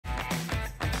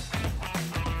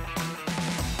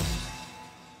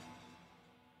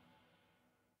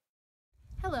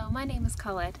Hello, my name is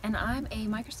Collette and I'm a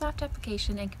Microsoft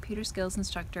Application and Computer Skills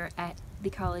instructor at the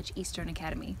college Eastern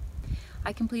Academy.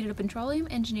 I completed a Petroleum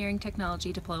Engineering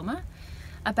Technology diploma,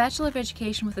 a Bachelor of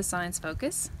Education with a Science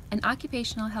focus, an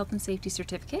Occupational Health and Safety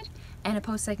certificate, and a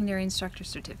Post-Secondary Instructor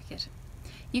certificate.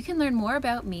 You can learn more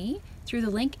about me through the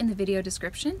link in the video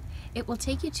description. It will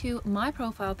take you to my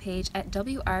profile page at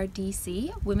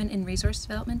WRDC, Women in Resource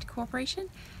Development Corporation,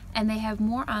 and they have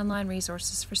more online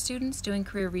resources for students doing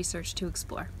career research to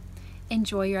explore.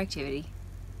 Enjoy your activity.